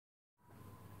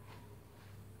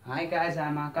Hi guys,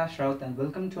 I'm Akash Raut and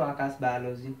welcome to Akash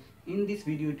Biology. In this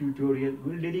video tutorial,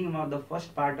 we're dealing about the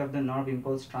first part of the nerve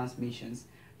impulse transmissions,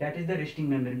 that is the resting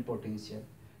membrane potential.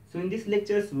 So in this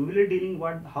lectures, we will be dealing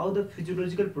what how the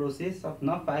physiological process of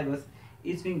nerve fibers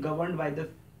is being governed by the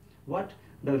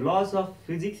laws of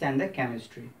physics and the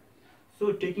chemistry.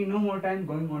 So taking no more time,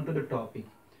 going on to the topic.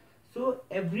 So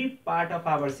every part of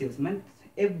our cells, means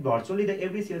virtually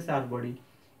every cells of our body,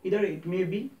 either it may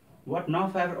be what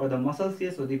nerve fiber or the muscle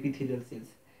cells or the epithelial cells,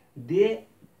 they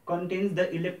contains the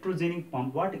electrogenic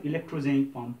pump. What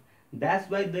electrogenic pump? That's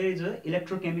why there is a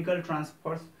electrochemical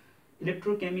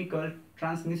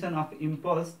transmission of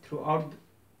impulse throughout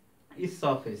its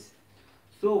surface.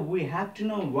 So we have to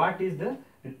know what is the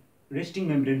resting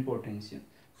membrane potential.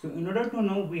 So in order to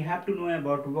know, we have to know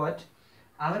about what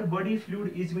our body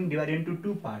fluid is being divided into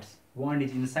two parts. One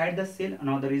is inside the cell,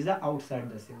 another is the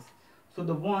outside the cells. So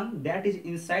the one that is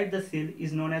inside the cell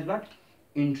is known as what?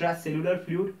 Intracellular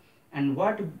fluid, and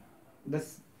what the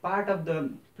part of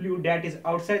the fluid that is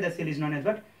outside the cell is known as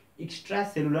what?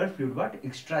 Extracellular fluid. What?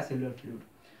 Extracellular fluid.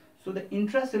 So the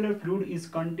intracellular fluid is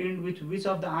contained with which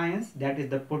of the ions? That is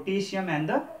the potassium and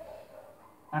the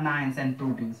anions and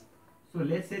proteins. So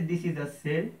let's say this is a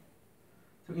cell.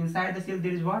 So inside the cell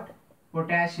there is what?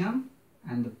 Potassium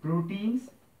and the proteins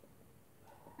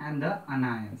and the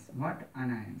anions. What?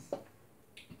 Anions.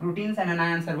 Proteins and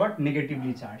anions are what?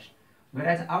 Negatively charged.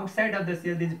 Whereas outside of the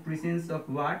cell there is presence of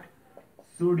what?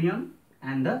 Sodium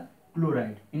and the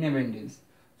chloride in abundance.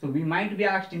 So we might be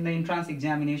asked in the entrance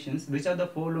examinations which of the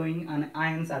following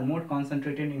ions are more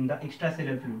concentrated in the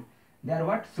extracellular fluid. They are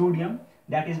what? Sodium,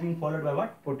 that is being followed by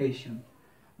what? Potassium.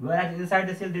 Whereas inside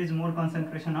the cell there is more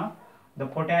concentration of the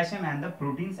potassium and the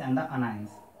proteins and the anions.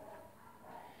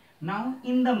 Now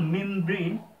in the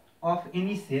membrane of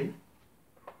any cell,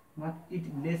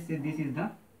 let's say this is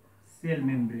the cell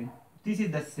membrane. This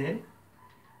is the cell,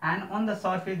 and on the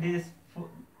surface there is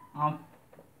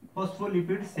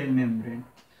phospholipid cell membrane.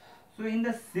 So in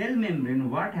the cell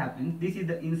membrane, what happens? This is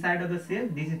the inside of the cell,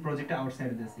 this is projected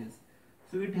outside the cells.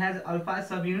 So it has alpha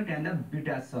subunit and a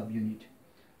beta subunit.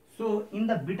 So in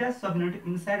the beta subunit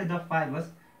inside the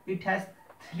fibers, it has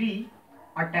 3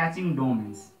 attaching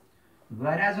domains,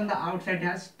 whereas on the outside it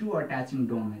has 2 attaching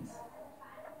domains.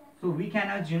 So we can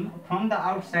assume from the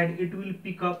outside it will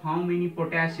pick up how many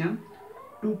potassium?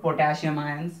 2 potassium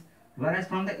ions, whereas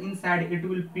from the inside it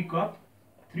will pick up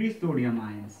 3 sodium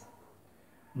ions.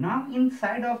 Now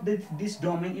inside of this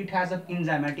domain it has an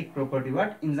enzymatic property.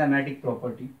 What? Enzymatic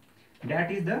property.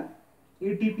 That is the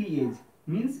ATPase.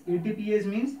 ATPase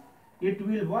means it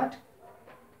will what?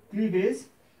 Cleavage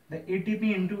the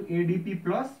ATP into ADP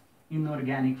plus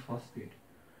inorganic phosphate.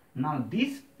 Now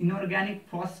this inorganic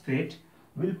phosphate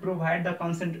will provide the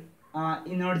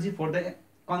energy for the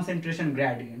concentration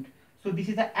gradient. So this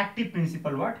is the active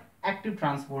principle. What? Active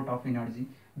transport of energy,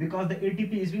 because the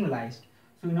ATP is being lysed.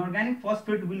 So inorganic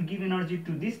phosphate will give energy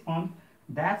to this pump.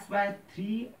 That's why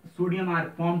 3 sodium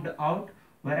are pumped out,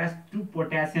 whereas 2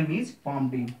 potassium is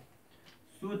pumped in.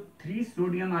 So 3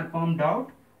 sodium are pumped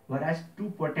out, whereas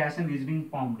 2 potassium is being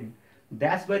pumped in.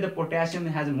 That's why the potassium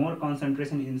has more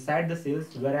concentration inside the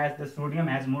cells, whereas the sodium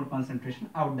has more concentration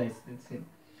outside the cell.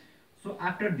 So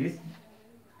after this,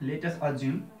 let us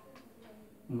assume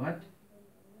what?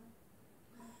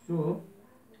 So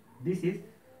this is,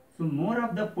 so more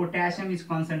of the potassium is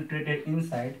concentrated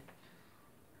inside.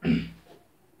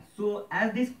 So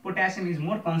as this potassium is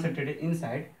more concentrated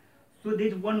inside, so there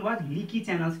is one what? Leaky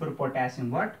channels for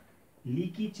potassium. What?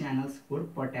 Leaky channels for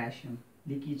potassium.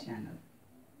 Leaky channel.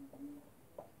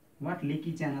 What?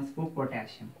 Leaky channels for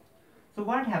potassium. So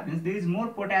what happens? There is more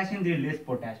potassium, there is less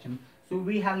potassium. So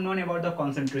we have known about the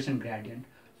concentration gradient.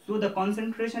 So the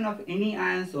concentration of any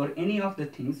ions or any of the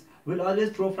things will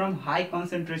always flow from high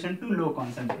concentration to low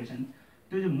concentration.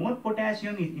 So the more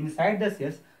potassium is inside the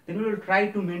cells, then we will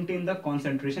try to maintain the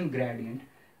concentration gradient.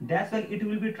 That's why it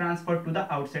will be transferred to the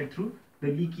outside through the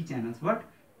leaky channels. What?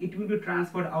 It will be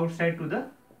transferred outside to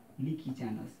the leaky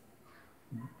channels.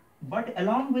 But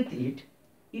along with it,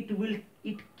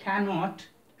 it cannot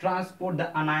transport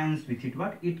the anions with it.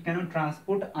 What? It cannot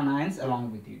transport anions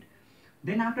along with it.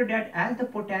 Then after that, as the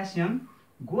potassium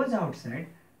goes outside,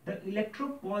 the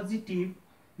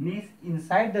electropositiveness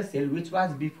inside the cell, which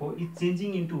was before, is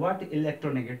changing into what?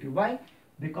 Electronegative. Why?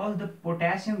 Because the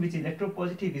potassium which is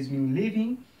electropositive is being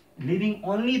leaving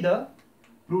only the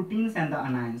proteins and the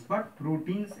anions. What?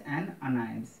 Proteins and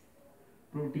anions.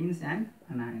 Proteins and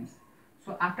anions.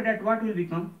 So after that, what will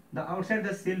become? The outside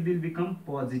the cell will become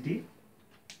positive,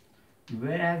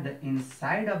 whereas the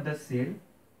inside of the cell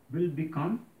will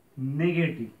become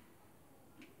negative.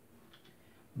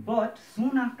 But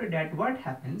soon after that, what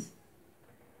happens?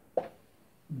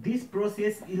 This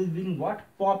process is being what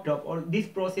popped up, or this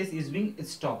process is being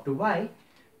stopped. Why?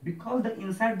 Because the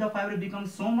inside the fiber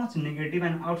becomes so much negative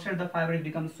and outside the fiber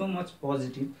becomes so much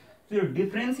positive. So your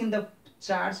difference in the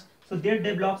charge, so there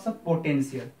develops a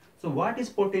potential. So what is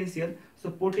potential?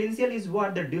 So potential is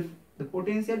what the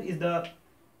potential is the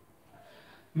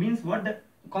means what the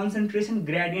concentration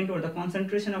gradient or the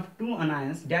concentration of two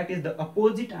anions, that is the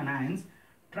opposite anions,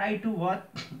 try to what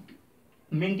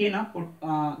maintain a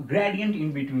gradient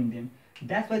in between them.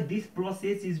 That's why this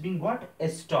process is being what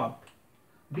stopped,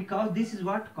 because this is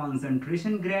what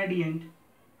concentration gradient,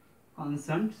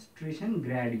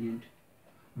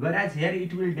 whereas here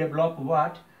it will develop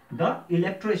what the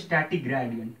electrostatic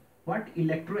gradient. What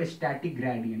electrostatic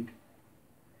gradient?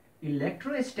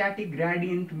 Electrostatic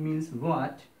gradient means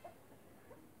what?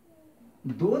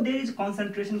 Though there is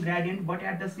concentration gradient, but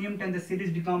at the same time the cell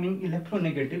is becoming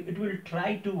electronegative, it will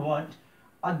try to what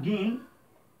again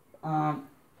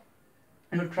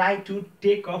try to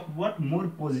take off what more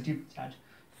positive charge.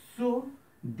 So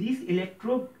this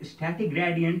electrostatic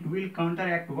gradient will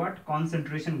counteract what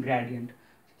concentration gradient,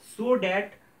 so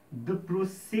that the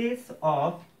process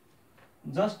of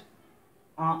just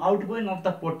outgoing of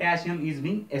the potassium is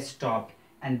being stopped,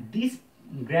 and this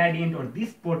gradient or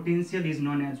this potential is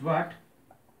known as what?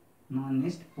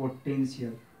 Nrnest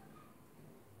potential,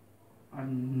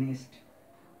 Nrnest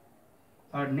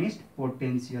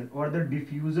potential, or the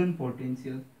diffusion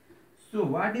potential. So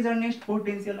what is Nrnest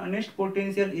potential? Nrnest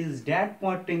potential is that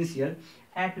potential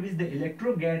at which the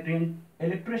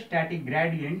electrostatic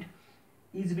gradient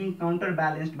is being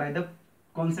counterbalanced by the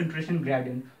concentration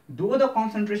gradient. Though the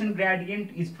concentration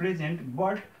gradient is present,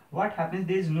 but what happens?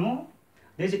 There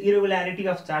is irregularity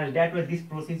of charge. That way this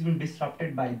process is being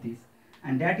disrupted by this,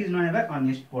 and that is known as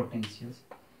Nrnest potentials.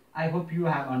 I hope you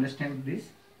have understood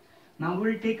this. Now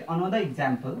we will take another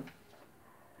example.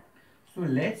 So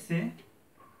let's say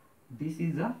this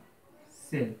is a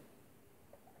cell.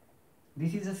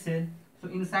 This is a cell. So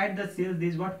inside the cell there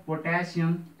is what?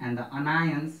 Potassium and the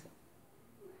anions,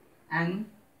 and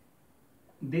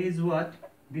there is what?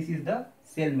 This is the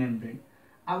cell membrane.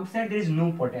 Outside there is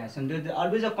no potassium. There is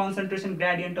always a concentration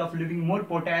gradient of leaving more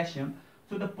potassium.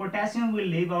 So the potassium will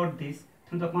leave out this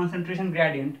through the concentration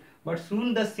gradient, but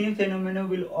soon the same phenomenon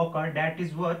will occur. That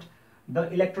is what? The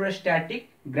electrostatic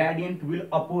gradient will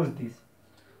oppose this.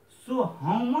 So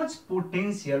how much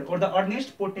potential, or the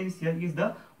Nrnest potential, is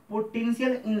the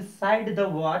potential inside the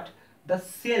what? The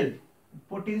cell.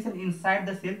 Potential inside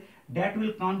the cell that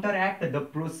will counteract the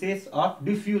process of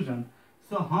diffusion.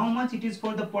 So how much it is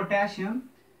for the potassium?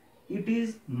 It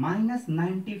is minus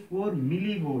 94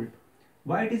 millivolt.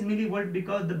 Why it is millivolt?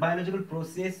 Because the biological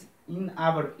process in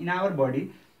our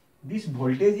body, this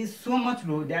voltage is so much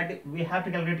low that we have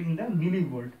to calculate in the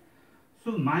millivolt.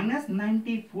 So minus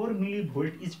 94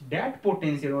 millivolt is that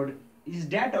potential, or is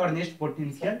that Nrnest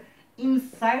potential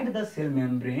inside the cell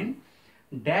membrane,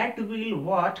 that will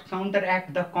what?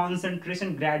 Counteract the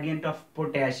concentration gradient of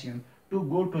potassium to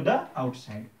go to the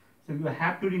outside. So you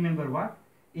have to remember what?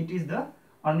 It is the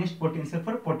Nrnest potential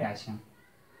for potassium.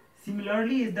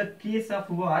 Similarly is the case of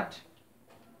what?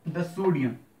 The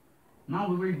sodium. Now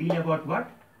we will deal about what?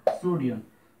 Sodium.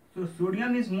 So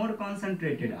sodium is more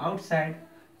concentrated outside,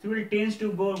 so it tends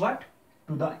to go what?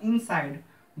 To the inside,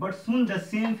 but soon the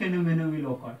same phenomenon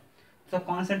will occur. So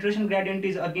concentration gradient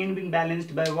is again being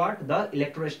balanced by what? The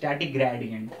electrostatic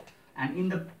gradient, and in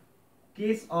the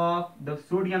case of the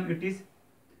sodium it is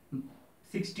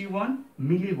 61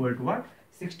 millivolt. What?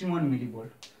 61 millivolt.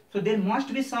 So there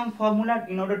must be some formula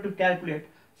in order to calculate.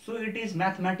 So it is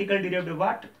mathematical derivative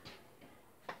what?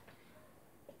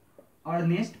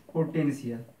 Nrnest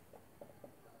potential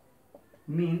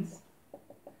means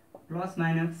plus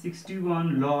minus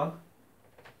 61 log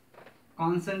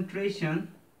concentration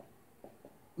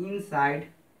inside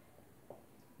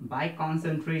by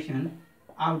concentration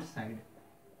outside.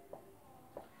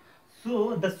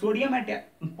 So the sodium and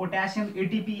potassium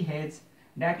ATPase,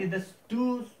 that is the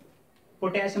two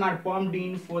potassium are pumped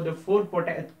in, for the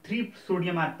three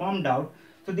sodium are pumped out.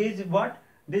 So there is what?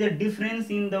 There is a difference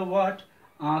in the what?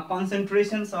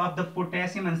 Concentrations of the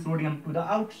potassium and sodium to the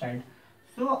outside.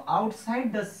 So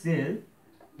outside the cell,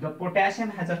 the potassium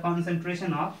has a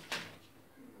concentration of,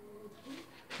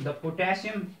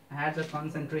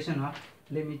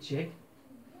 let me check,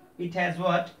 it has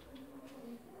what?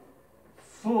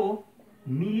 4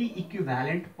 milli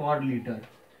equivalent per liter,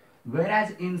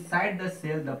 whereas inside the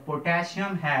cell the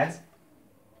potassium has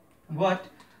what?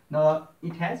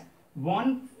 It has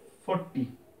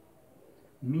 140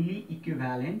 milli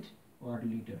equivalent per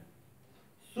liter.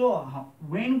 So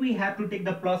when we have to take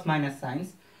the plus minus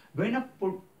signs, when a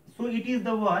so it is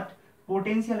the what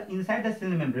potential inside the cell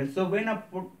membrane. So when a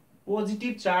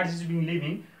positive charge is being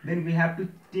leaving, then we have to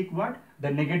take what the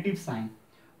negative sign.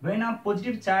 When a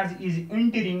positive charge is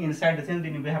entering inside the cell,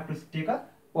 then we have to take a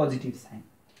positive sign.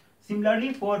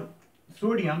 Similarly for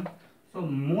sodium, so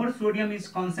more sodium is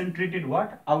concentrated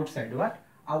what outside.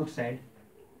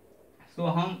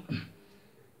 So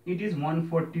it is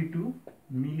 142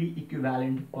 milli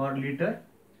equivalent per liter,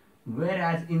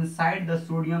 whereas inside the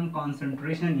sodium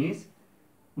concentration is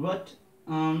what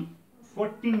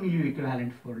 14 milli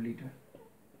equivalent per liter.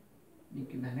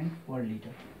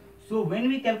 So when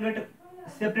we calculate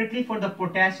separately for the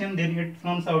potassium, then it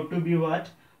comes out to be what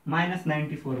minus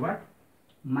 94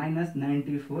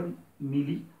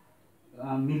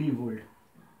 millivolt.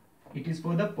 It is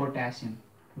for the potassium,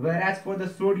 whereas for the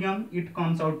sodium it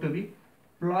comes out to be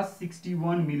plus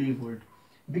 61 millivolt,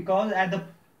 because as the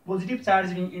positive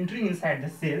charge being entering inside the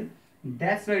cell,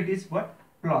 that's why it is what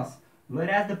plus,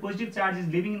 whereas the positive charge is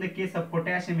leaving in the case of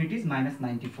potassium, it is minus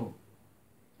 94.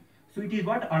 So it is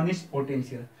what Nrnest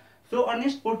potential. So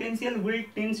Nrnest potential will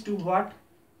tends to what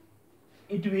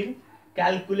it will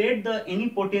calculate the any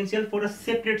potential for a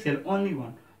separate cell, only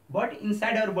one. But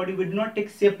inside our body we do not take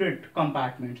separate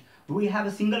compartments. We have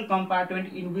a single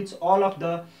compartment in which all of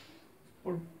the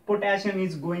potassium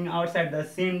is going outside the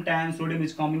same time, sodium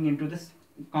is coming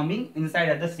inside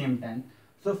at the same time.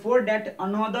 So for that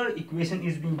another equation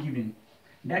is being given,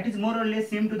 that is more or less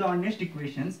same to the Nrnest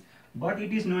equations, but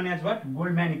it is known as what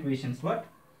Goldmann equations. What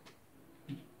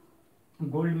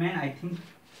Goldmann, I think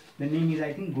the name is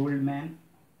Goldmann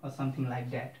or something like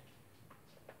that.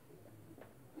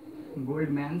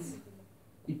 Goldmann's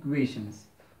equations.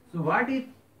 So what it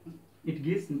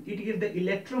gives the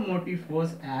electromotive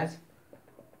force as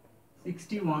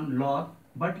 61 log,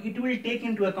 but it will take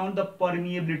into account the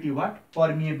permeability.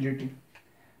 Permeability,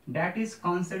 that is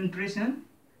concentration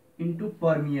into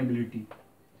permeability.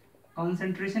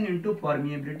 Concentration into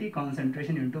permeability,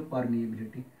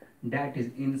 that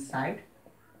is inside.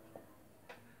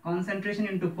 Concentration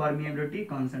into permeability,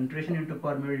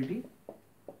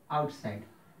 outside.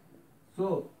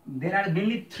 So there are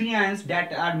mainly three ions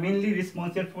that are mainly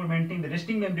responsible for maintaining the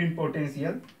resting membrane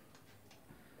potential.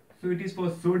 So it is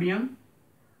for sodium,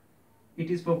 it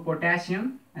is for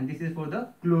potassium, and this is for the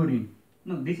chlorine.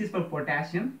 No, this is for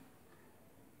potassium,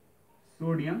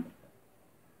 sodium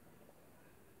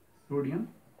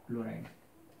chloride.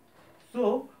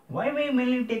 So why we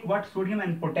mainly take what sodium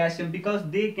and potassium? Because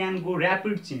they can go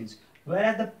rapid change,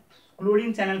 whereas the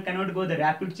chlorine channel cannot go the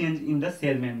rapid change in the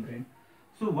cell membrane.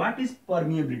 So what is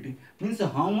permeability? Means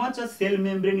how much a cell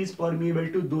membrane is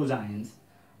permeable to those ions.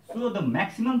 So the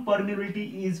maximum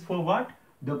permeability is for what?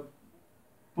 The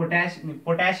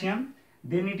potassium,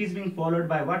 then it is being followed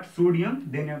by what? Sodium,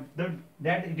 then after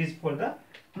that it is for the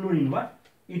chlorine. What?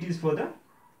 It is for the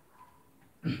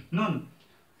no.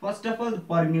 First of all, the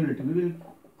permeability. We will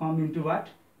come into what?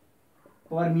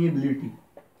 Permeability.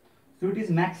 So it is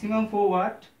maximum for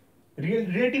what?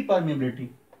 Relative permeability.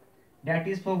 That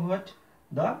is for what?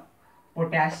 The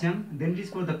potassium, then it is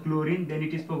for the chlorine, then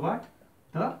it is for what?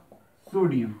 The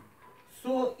sodium.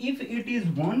 So if it is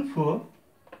 1 for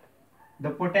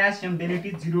the potassium, then it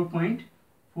is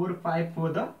 0.45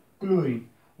 for the chlorine,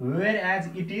 whereas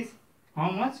it is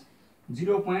how much?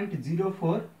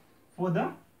 0.04 for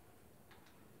the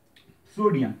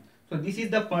sodium. So this is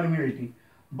the permeability,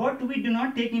 but we do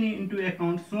not take into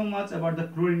account so much about the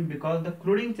chlorine, because the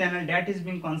chlorine channel that is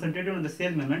being concentrated on the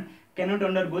cell membrane cannot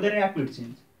undergo the rapid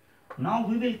change. Now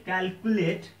we will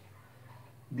calculate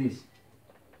this.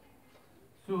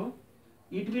 So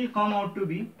it will come out to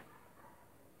be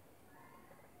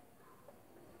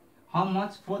how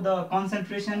much for the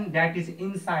concentration that is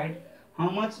inside. How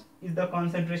much is the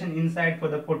concentration inside for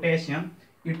the potassium?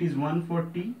 It is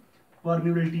 140,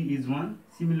 permeability is 1.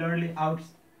 Similarly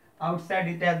outside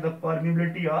it has the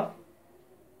permeability of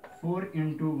 4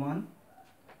 into 1,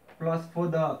 plus for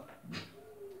the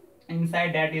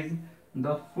inside that is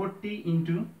the 40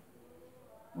 into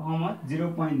how much?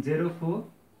 0.04,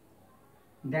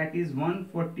 that is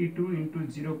 142 into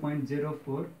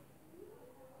 0.04,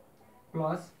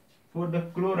 plus for the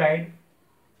chloride,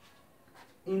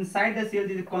 inside the cell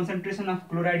the concentration of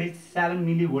chloride is 7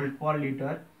 millivolt per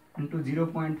liter into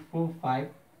 0.45,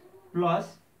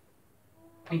 plus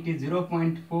it is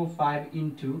 0.45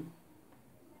 into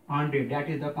 100, that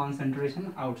is the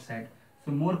concentration outside.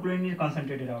 So more chlorine is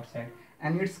concentrated outside,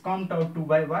 and it's come out to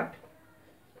by what?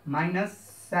 Minus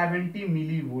 70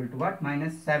 millivolt. What?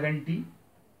 Minus 70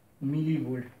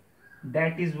 millivolt.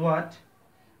 That is what?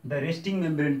 The resting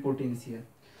membrane potential.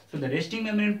 So the resting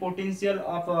membrane potential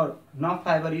of a nerve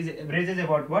fiber is averages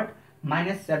about what?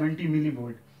 Minus 70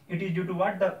 millivolt. It is due to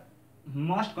what? The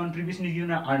most contribution is given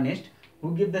by Nrnest,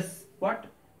 who give this what?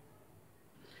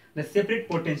 The separate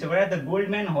potential, whereas the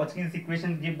Goldman-Hodgkin's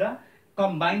equations give the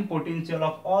combined potential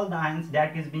of all the ions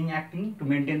that is being acting to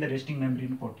maintain the resting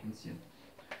membrane potential.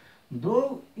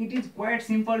 Though it is quite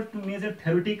simple to measure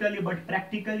theoretically, but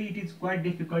practically it is quite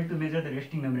difficult to measure the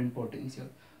resting membrane potential.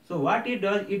 So what it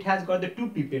does, it has got the two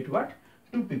pipette. What?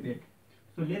 Two pipette.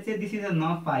 So let's say this is a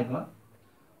nerve fiber.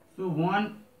 So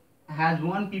one has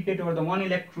one pipette, or the one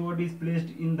electrode is placed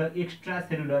in the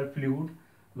extracellular fluid,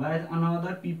 whereas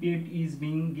another pipette is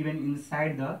being given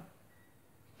inside the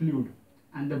fluid,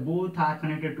 and the both are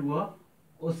connected to a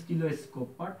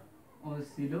oscilloscope. What?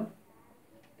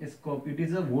 Oscilloscope. It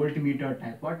is a voltmeter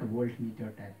type. What?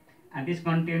 Voltmeter type. And it is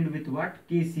contained with what?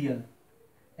 KCl.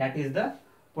 That is the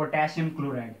potassium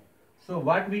chloride. So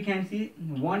what we can see,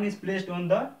 one is placed on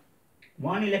the,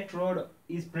 one electrode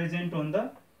is present on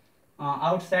the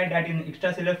outside, that in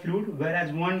extracellular fluid,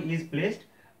 whereas one is placed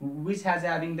which has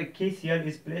having the KCl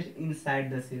is placed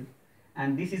inside the cell,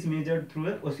 and this is measured through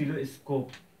an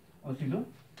oscilloscope.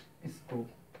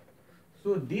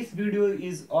 So this video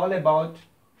is all about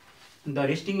the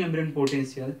resting membrane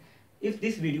potential. If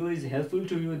this video is helpful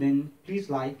to you, then please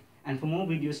like, and for more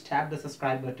videos tap the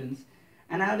subscribe buttons.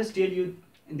 And I always tell you,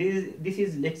 this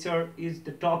is lecture is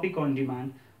the topic on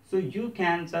demand, so you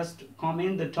can just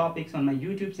comment the topics on my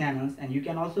YouTube channels, and you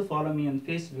can also follow me on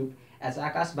Facebook as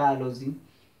Akash Biology,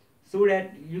 so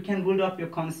that you can build up your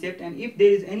concept. And if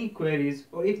there is any queries,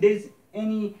 or if there is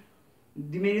any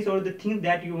demerits or the things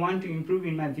that you want to improve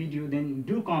in my video, then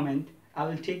do comment. I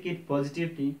will take it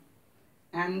positively.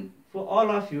 And for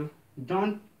all of you,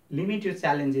 don't limit your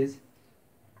challenges.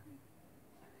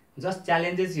 Just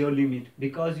challenges your limit,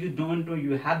 because you don't know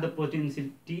you have the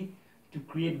potentiality to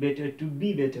create better, to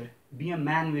be better. Be a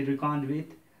man with reckon with.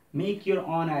 Make your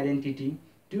own identity.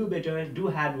 Do better, do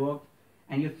hard work,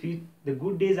 and you feel the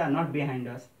good days are not behind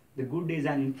us. The good days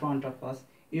are in front of us.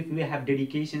 If we have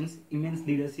dedications, immense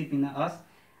leadership in us,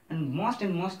 and most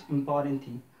important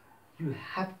thing, you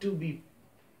have to be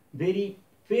very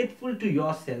faithful to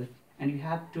yourself, and you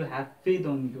have to have faith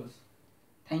on yours.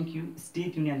 Thank you. Stay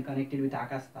tuned and connected with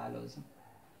Akash Biology.